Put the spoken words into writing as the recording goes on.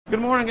Good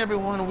morning,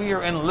 everyone. We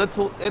are in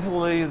Little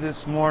Italy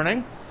this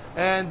morning,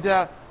 and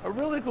a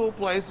really cool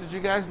place. As you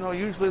guys know,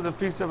 usually the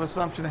Feast of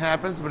Assumption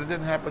happens, but it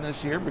didn't happen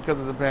this year because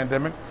of the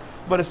pandemic.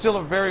 But it's still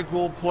a very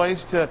cool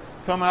place to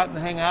come out and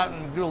hang out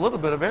and do a little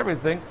bit of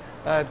everything.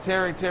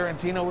 Terry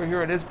Tarantino, we're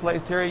here at his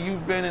place. Terry,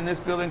 you've been in this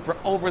building for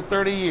over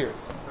 30 years.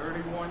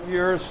 31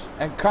 years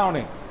and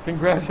counting.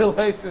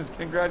 Congratulations,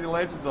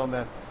 congratulations on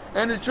that.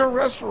 And it's your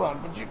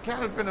restaurant, but you've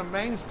kind of been a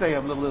mainstay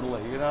of Little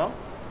Italy, you know?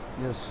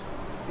 Yes.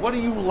 What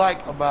do you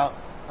like about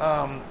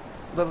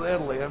Little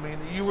Italy? I mean,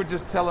 you were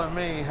just telling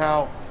me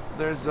how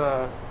there's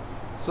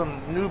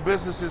some new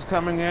businesses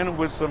coming in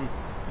with some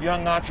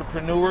young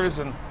entrepreneurs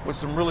and with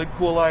some really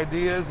cool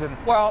ideas. And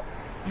well,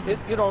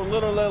 you know,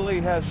 Little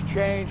Italy has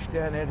changed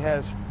and it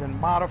has been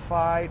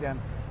modified,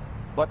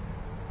 but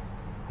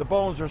the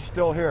bones are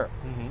still here.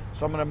 Mm-hmm.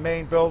 Some of the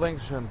main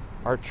buildings, and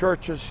our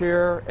church is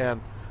here, and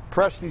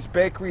Presti's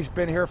Bakery's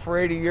been here for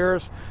 80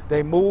 years.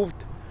 They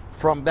moved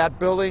from that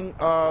building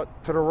to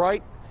the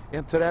right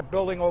into that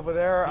building over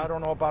there, I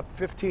don't know, about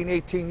 15,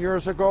 18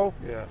 years ago.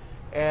 Yeah.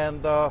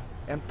 And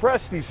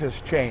Presti's has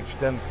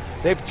changed, and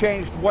they've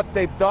changed what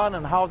they've done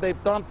and how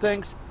they've done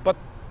things, but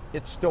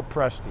it's still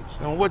Presti's.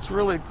 And what's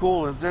really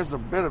cool is there's a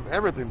bit of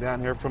everything down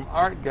here, from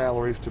art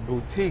galleries to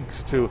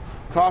boutiques to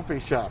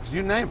coffee shops,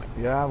 you name it.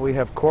 Yeah, we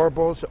have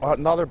Corbo's,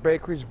 another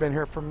bakery's been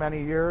here for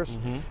many years,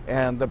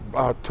 and the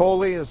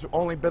Tolli has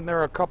only been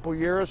there a couple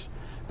years.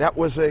 That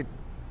was a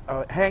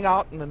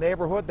hangout in the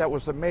neighborhood. That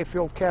was the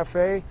Mayfield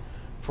Cafe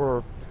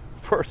for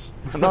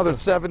another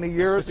 70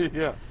 years.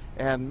 Yeah.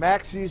 And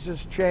Maxie's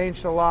has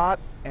changed a lot,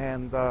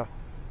 and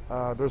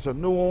there's a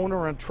new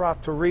owner in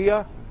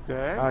Trattoria.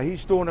 Okay.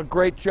 He's doing a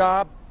great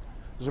job.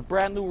 There's a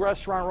brand new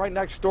restaurant right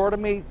next door to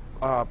me,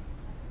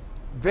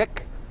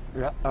 Vic.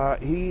 Yeah.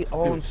 He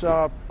owns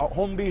a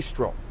Home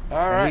Bistro.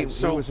 All right, he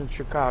so was in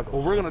Chicago.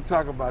 Well, we're going to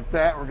talk about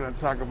that. We're going to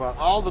talk about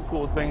all the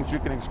cool things you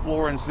can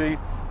explore and see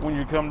when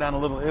you come down to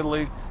Little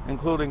Italy,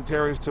 including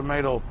Terry's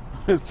tomato,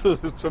 his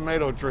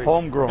tomato tree.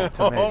 Homegrown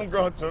tomatoes.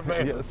 Homegrown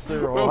tomatoes. Yes,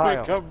 sir, When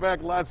Ohio. we come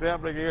back, lots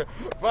happening here.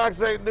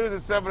 Fox 8 News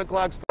at 7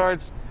 o'clock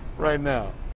starts right now.